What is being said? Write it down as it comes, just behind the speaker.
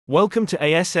Welcome to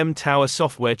ASMTower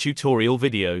software tutorial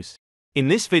videos. In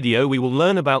this video we will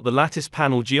learn about the lattice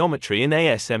panel geometry in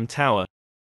ASMTower.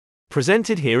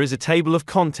 Presented here is a table of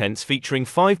contents featuring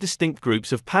 5 distinct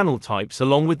groups of panel types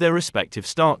along with their respective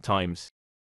start times.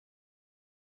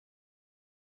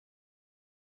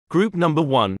 Group number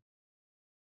 1.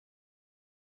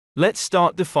 Let's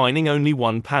start defining only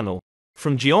one panel.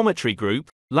 From Geometry Group,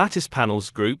 Lattice Panels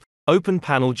Group, Open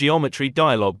Panel Geometry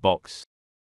dialog box.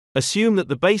 Assume that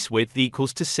the base width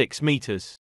equals to 6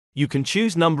 meters. You can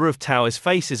choose number of towers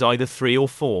faces either 3 or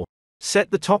 4. Set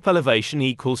the top elevation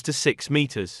equals to 6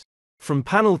 meters. From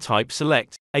panel type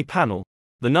select a panel.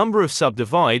 The number of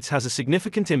subdivides has a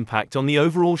significant impact on the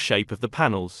overall shape of the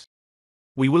panels.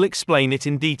 We will explain it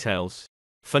in details.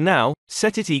 For now,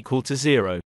 set it equal to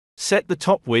 0. Set the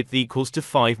top width equals to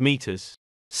 5 meters.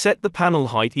 Set the panel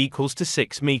height equals to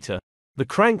 6 meter. The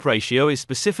crank ratio is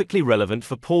specifically relevant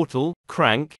for portal,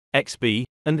 crank, XB,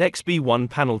 and XB1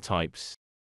 panel types.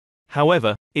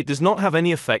 However, it does not have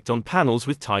any effect on panels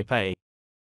with type A.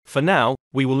 For now,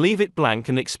 we will leave it blank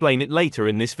and explain it later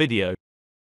in this video.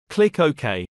 Click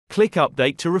OK. Click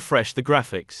Update to refresh the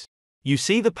graphics. You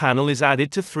see the panel is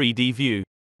added to 3D view.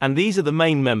 And these are the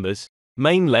main members: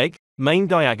 main leg, main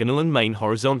diagonal and main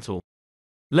horizontal.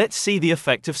 Let's see the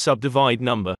effect of subdivide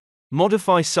number.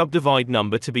 Modify subdivide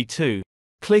number to be 2.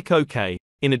 Click OK.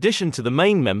 In addition to the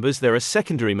main members there are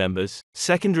secondary members,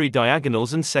 secondary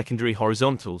diagonals and secondary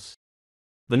horizontals.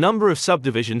 The number of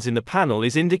subdivisions in the panel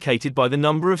is indicated by the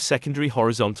number of secondary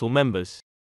horizontal members.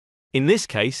 In this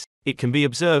case, it can be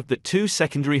observed that 2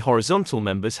 secondary horizontal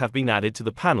members have been added to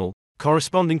the panel,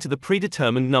 corresponding to the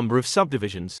predetermined number of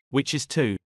subdivisions, which is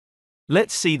 2.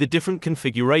 Let's see the different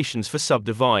configurations for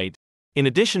subdivide. In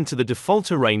addition to the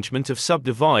default arrangement of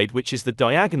subdivide, which is the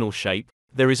diagonal shape,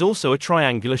 there is also a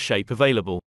triangular shape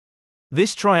available.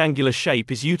 This triangular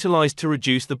shape is utilized to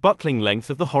reduce the buckling length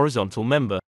of the horizontal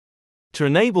member. To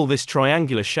enable this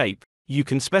triangular shape, you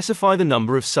can specify the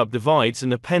number of subdivides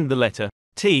and append the letter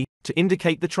T to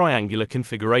indicate the triangular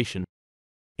configuration.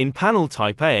 In panel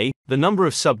type A, the number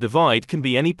of subdivide can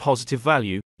be any positive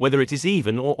value, whether it is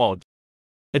even or odd.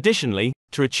 Additionally,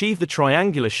 to achieve the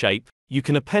triangular shape, you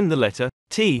can append the letter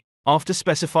T after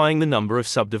specifying the number of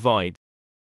subdivide.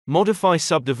 Modify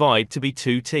subdivide to be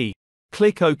 2T.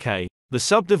 Click OK. The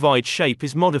subdivide shape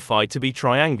is modified to be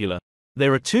triangular.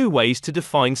 There are 2 ways to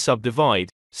define subdivide: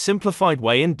 simplified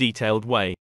way and detailed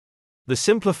way. The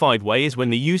simplified way is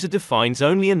when the user defines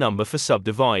only a number for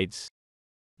subdivides.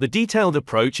 The detailed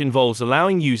approach involves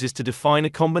allowing users to define a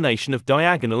combination of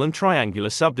diagonal and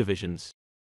triangular subdivisions.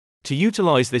 To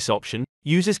utilize this option,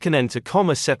 users can enter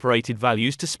comma-separated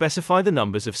values to specify the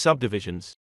numbers of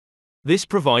subdivisions. This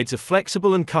provides a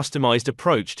flexible and customized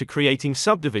approach to creating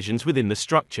subdivisions within the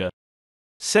structure.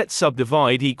 Set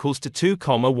subdivide equals to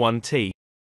 2,1t.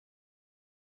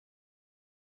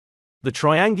 The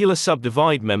triangular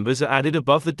subdivide members are added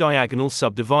above the diagonal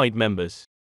subdivide members.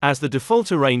 As the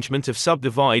default arrangement of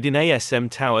subdivide in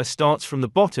ASMTower starts from the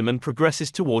bottom and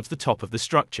progresses towards the top of the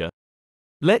structure.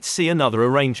 Let's see another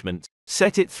arrangement.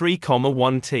 Set it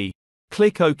 3,1t.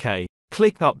 Click OK.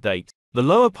 Click Update. The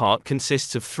lower part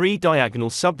consists of 3 diagonal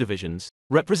subdivisions,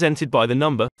 represented by the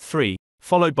number 3,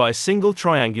 followed by a single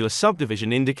triangular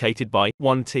subdivision indicated by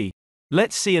 1t.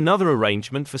 Let's see another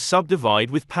arrangement for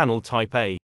subdivide with panel type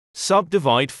A.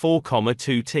 Subdivide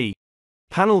 4,2t.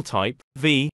 Panel type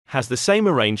V has the same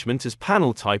arrangement as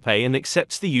panel type A and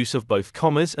accepts the use of both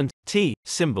commas and t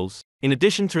symbols, in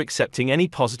addition to accepting any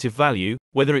positive value,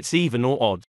 whether it's even or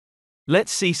odd.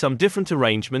 Let's see some different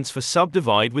arrangements for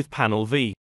subdivide with panel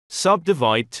V.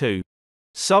 Subdivide 2.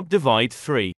 Subdivide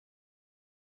 3.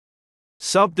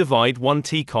 Subdivide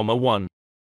 1t,1.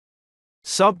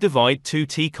 Subdivide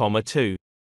 2t,2.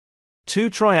 2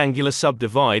 triangular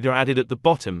subdivide are added at the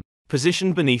bottom,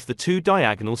 positioned beneath the 2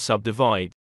 diagonal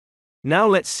subdivide. Now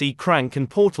let's see crank and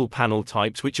portal panel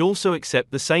types which also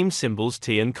accept the same symbols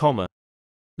t and comma.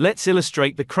 Let's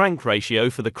illustrate the crank ratio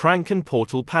for the crank and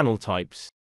portal panel types.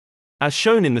 As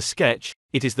shown in the sketch,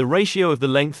 it is the ratio of the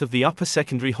length of the upper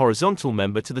secondary horizontal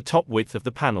member to the top width of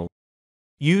the panel.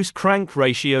 Use crank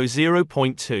ratio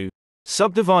 0.2.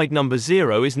 Subdivide number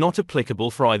 0 is not applicable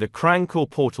for either crank or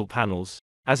portal panels,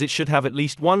 as it should have at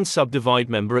least one subdivide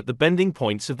member at the bending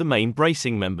points of the main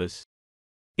bracing members.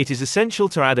 It is essential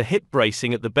to add a hip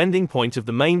bracing at the bending point of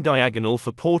the main diagonal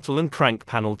for portal and crank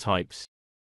panel types.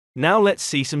 Now let's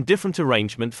see some different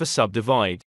arrangement for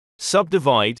subdivide.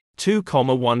 Subdivide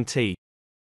 2,1t.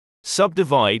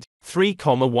 Subdivide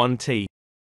 3,1t.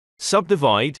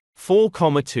 Subdivide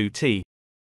 4,2t.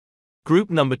 Group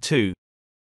number 2.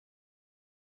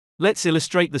 Let's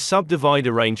illustrate the subdivide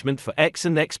arrangement for X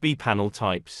and XB panel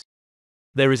types.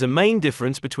 There is a main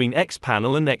difference between X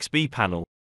panel and XB panel.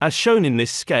 As shown in this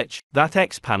sketch, that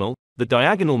X panel, the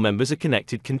diagonal members are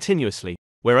connected continuously,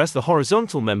 whereas the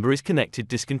horizontal member is connected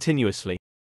discontinuously.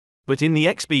 But in the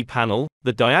XB panel,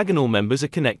 the diagonal members are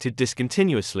connected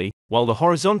discontinuously, while the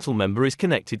horizontal member is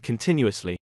connected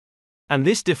continuously. And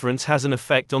this difference has an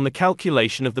effect on the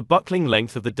calculation of the buckling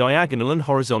length of the diagonal and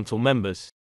horizontal members.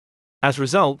 As a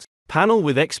result, panel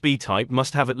with XB type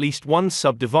must have at least one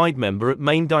subdivide member at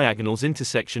main diagonal's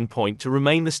intersection point to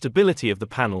remain the stability of the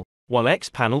panel, while X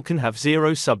panel can have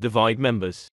 0 subdivide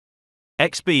members.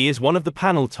 XB is one of the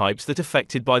panel types that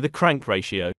affected by the crank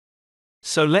ratio.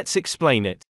 So let's explain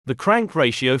it. The crank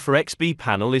ratio for XB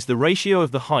panel is the ratio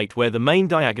of the height where the main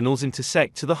diagonals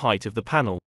intersect to the height of the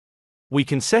panel. We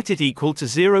can set it equal to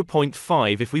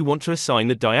 0.5 if we want to assign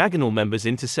the diagonal members'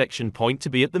 intersection point to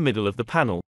be at the middle of the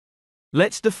panel.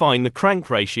 Let's define the crank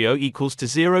ratio equals to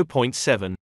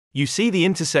 0.7. You see the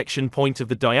intersection point of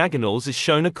the diagonals is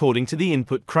shown according to the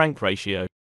input crank ratio.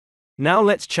 Now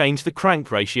let's change the crank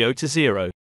ratio to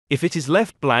 0. If it is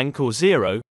left blank or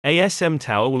 0,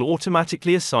 ASMTower will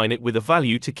automatically assign it with a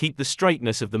value to keep the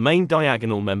straightness of the main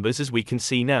diagonal members, as we can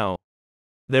see now.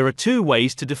 There are two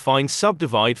ways to define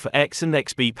subdivide for X and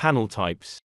XB panel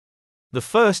types. The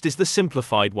first is the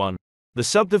simplified one. The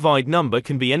subdivide number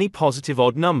can be any positive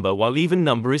odd number while even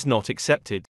number is not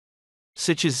accepted.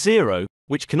 Such as 0,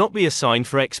 which cannot be assigned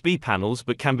for XB panels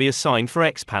but can be assigned for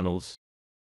X panels.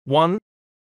 1,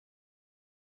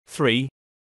 3,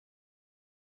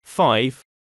 5,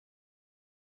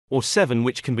 or 7,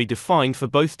 which can be defined for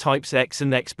both types X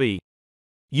and XB.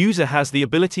 User has the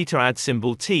ability to add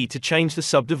symbol T to change the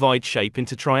subdivide shape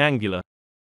into triangular.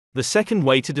 The second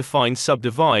way to define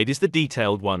subdivide is the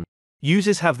detailed one.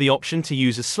 Users have the option to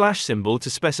use a slash symbol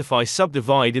to specify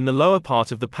subdivide in the lower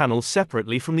part of the panel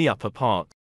separately from the upper part.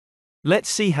 Let's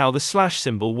see how the slash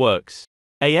symbol works.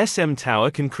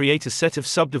 ASMTower can create a set of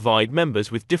subdivide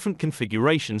members with different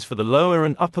configurations for the lower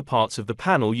and upper parts of the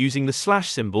panel using the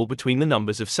slash symbol between the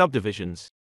numbers of subdivisions.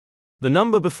 The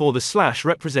number before the slash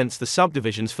represents the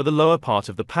subdivisions for the lower part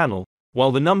of the panel,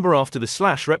 while the number after the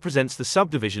slash represents the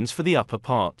subdivisions for the upper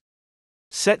part.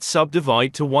 Set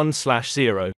subdivide to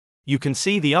 1/0. You can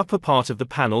see the upper part of the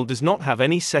panel does not have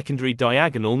any secondary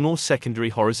diagonal nor secondary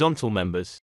horizontal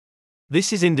members.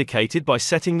 This is indicated by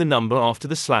setting the number after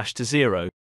the slash to 0.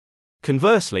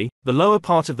 Conversely, the lower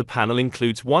part of the panel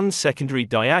includes one secondary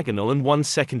diagonal and one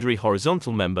secondary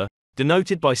horizontal member,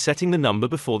 denoted by setting the number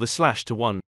before the slash to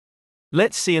 1.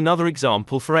 Let's see another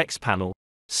example for X panel.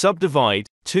 Subdivide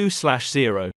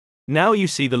 2/0. Now you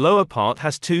see the lower part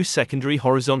has two secondary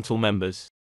horizontal members.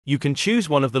 You can choose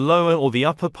one of the lower or the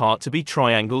upper part to be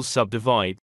triangles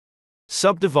subdivide.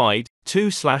 Subdivide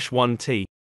 2/1t.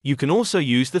 You can also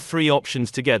use the three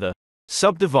options together.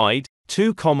 Subdivide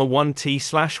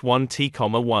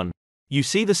 2,1t/1t,1. You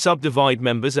see the subdivide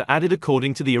members are added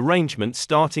according to the arrangement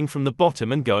starting from the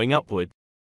bottom and going upward.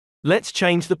 Let's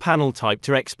change the panel type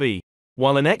to XB.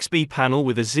 While an XB panel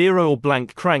with a 0 or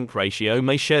blank crank ratio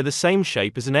may share the same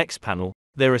shape as an X panel,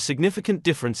 there are significant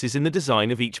differences in the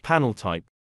design of each panel type.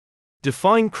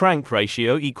 Define crank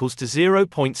ratio equals to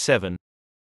 0.7.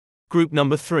 Group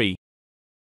number 3.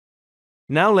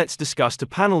 Now let's discuss the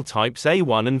panel types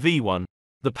A1 and V1.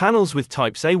 The panels with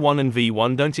types A1 and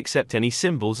V1 don't accept any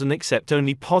symbols and accept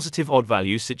only positive odd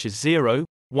values such as 0,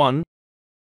 1,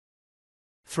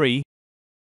 3,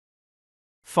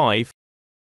 5,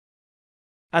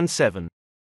 and 7.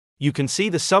 You can see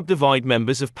the subdivide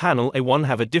members of panel A1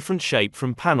 have a different shape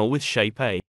from panel with shape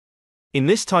A. In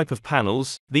this type of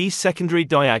panels, these secondary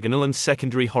diagonal and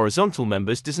secondary horizontal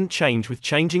members doesn't change with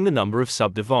changing the number of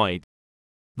subdivide.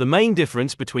 The main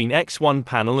difference between X1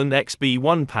 panel and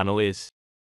XB1 panel is: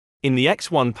 in the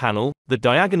X1 panel, the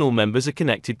diagonal members are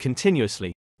connected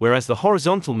continuously, whereas the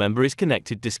horizontal member is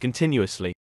connected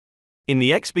discontinuously. In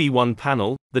the XB1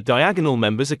 panel, the diagonal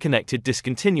members are connected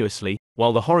discontinuously,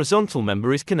 while the horizontal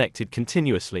member is connected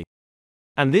continuously.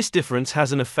 And this difference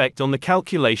has an effect on the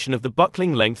calculation of the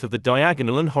buckling length of the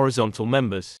diagonal and horizontal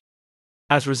members.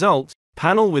 As a result,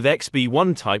 panel with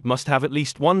XB1 type must have at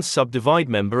least one subdivide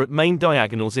member at main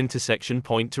diagonal's intersection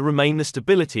point to remain the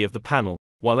stability of the panel,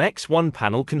 while X1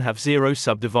 panel can have 0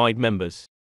 subdivide members.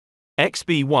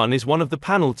 XB1 is one of the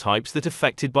panel types that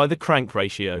affected by the crank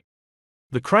ratio.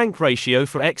 The crank ratio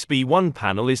for XB1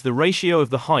 panel is the ratio of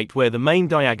the height where the main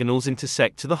diagonals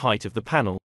intersect to the height of the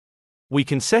panel. We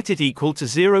can set it equal to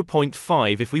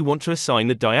 0.5 if we want to assign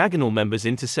the diagonal members'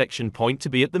 intersection point to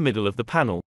be at the middle of the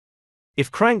panel.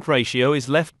 If crank ratio is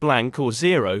left blank or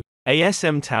 0,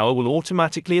 ASMTower will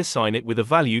automatically assign it with a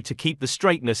value to keep the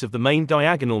straightness of the main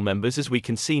diagonal members, as we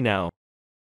can see now.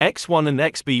 X1 and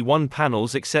XB1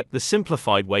 panels accept the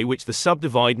simplified way, which the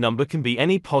subdivide number can be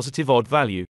any positive odd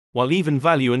value, while even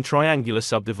value and triangular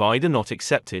subdivide are not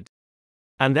accepted.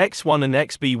 And X1 and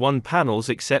XB1 panels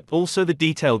accept also the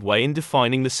detailed way in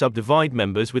defining the subdivide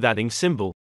members with adding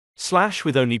symbol /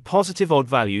 with only positive odd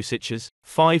values such as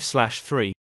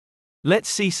 5/3. Let's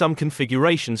see some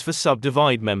configurations for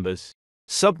subdivide members.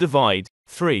 Subdivide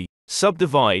 3,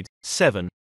 subdivide 7,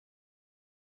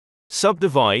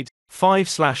 subdivide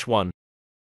 5/1.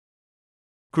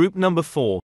 Group number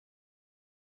 4.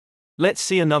 Let's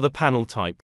see another panel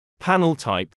type. Panel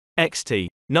type XT.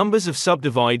 Numbers of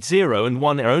subdivide 0 and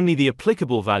 1 are only the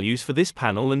applicable values for this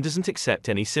panel and doesn't accept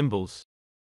any symbols.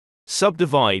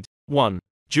 Subdivide 1.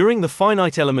 During the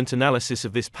finite element analysis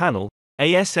of this panel,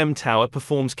 ASMTower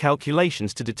performs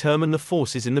calculations to determine the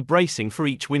forces in the bracing for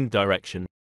each wind direction.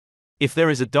 If there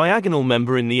is a diagonal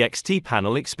member in the XT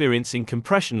panel experiencing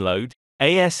compression load,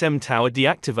 ASMTower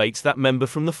deactivates that member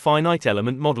from the finite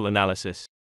element model analysis.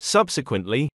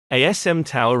 Subsequently,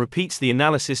 ASMTower repeats the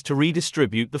analysis to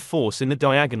redistribute the force in the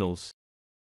diagonals.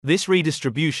 This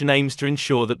redistribution aims to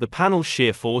ensure that the panel's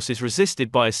shear force is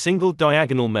resisted by a single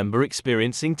diagonal member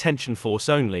experiencing tension force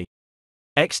only.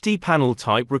 XT panel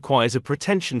type requires a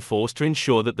pretension force to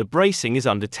ensure that the bracing is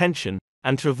under tension,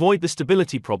 and to avoid the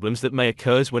stability problems that may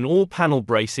occur when all panel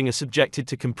bracing are subjected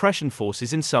to compression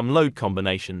forces in some load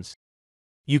combinations.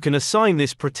 You can assign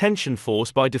this pretension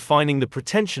force by defining the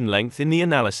pretension length in the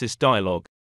analysis dialog.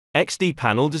 XD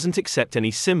panel doesn't accept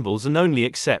any symbols and only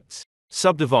accepts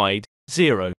subdivide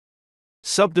 0,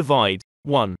 subdivide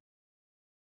 1,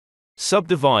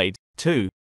 subdivide 2,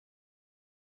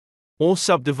 or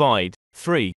subdivide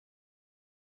 3.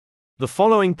 The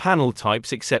following panel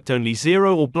types accept only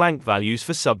 0 or blank values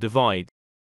for subdivide.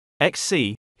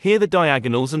 XC, here the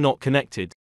diagonals are not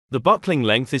connected. The buckling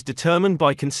length is determined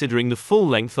by considering the full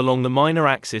length along the minor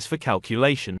axis for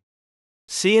calculation.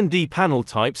 C and D panel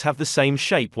types have the same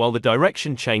shape while the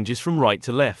direction changes from right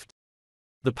to left.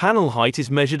 The panel height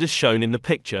is measured as shown in the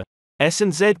picture. S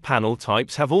and Z panel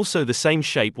types have also the same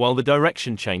shape while the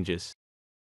direction changes.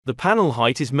 The panel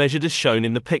height is measured as shown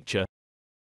in the picture.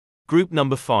 Group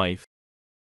number 5.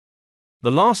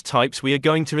 The last types we are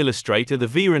going to illustrate are the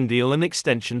Vierendeel and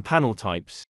extension panel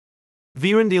types.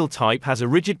 Vierendeel type has a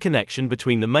rigid connection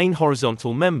between the main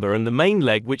horizontal member and the main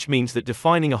leg, which means that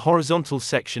defining a horizontal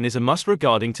section is a must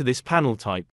regarding to this panel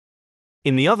type.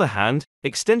 In the other hand,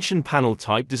 extension panel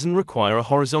type doesn't require a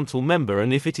horizontal member,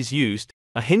 and if it is used,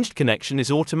 a hinged connection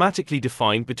is automatically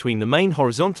defined between the main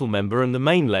horizontal member and the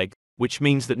main leg, which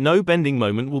means that no bending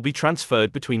moment will be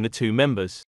transferred between the two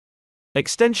members.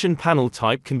 Extension panel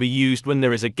type can be used when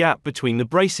there is a gap between the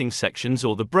bracing sections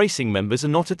or the bracing members are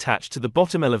not attached to the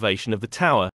bottom elevation of the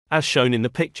tower, as shown in the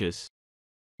pictures.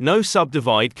 No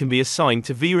subdivide can be assigned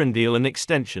to Vierendeel and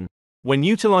extension. When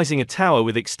utilizing a tower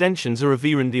with extensions or a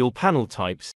Vierendeel panel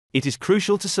types, it is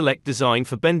crucial to select design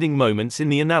for bending moments in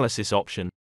the analysis option.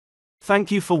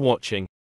 Thank you for watching.